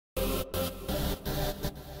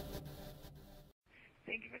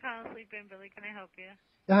calling Sleeping Billy. Can I help you?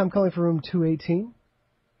 Yeah, I'm calling for room 218.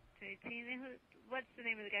 218. And what's the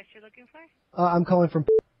name of the guest you're looking for? I'm calling from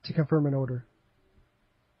to confirm an order.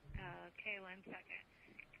 Okay, 1 second.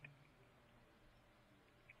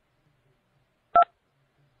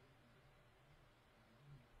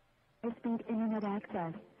 High-speed internet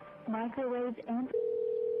access, microwaves, and...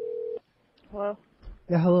 Hello?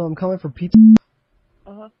 Yeah, hello, I'm calling for pizza.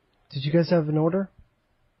 Uh-huh. Did you guys have an order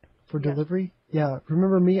for delivery? Yeah,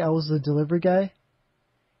 remember me? I was the delivery guy.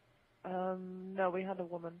 No, we had a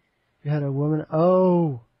woman. You had a woman?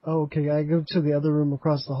 Oh, okay, I go to the other room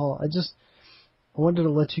across the hall. I wanted to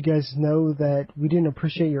let you guys know that we didn't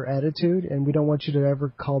appreciate your attitude, and we don't want you to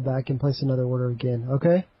ever call back and place another order again,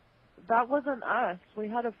 okay? That wasn't us. We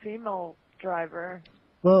had a female driver.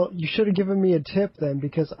 Well, you should have given me a tip then,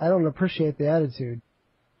 because I don't appreciate the attitude.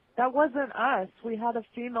 That wasn't us. We had a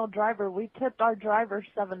female driver. We tipped our driver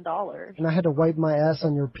 $7. And I had to wipe my ass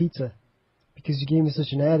on your pizza, because you gave me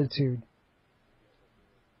such an attitude.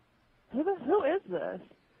 Who is this?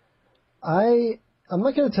 I'm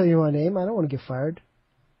not going to tell you my name. I don't want to get fired.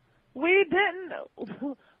 We didn't.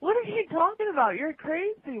 What are you talking about? You're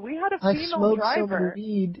crazy. We had a I female smoked driver. some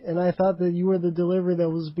weed, and I thought that you were the delivery that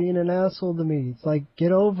was being an asshole to me. It's like,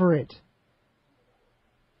 get over it.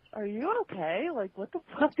 Are you okay? Like, what the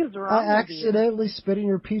fuck is wrong I with you? accidentally spit in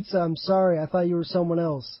your pizza. I'm sorry. I thought you were someone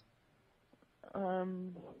else.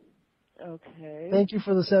 Okay. Thank you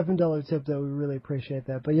for the $7 tip, though. We really appreciate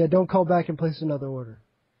that. But yeah, don't call back and place another order.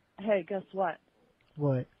 Hey, guess what?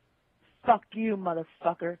 What? Fuck you,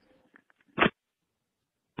 motherfucker.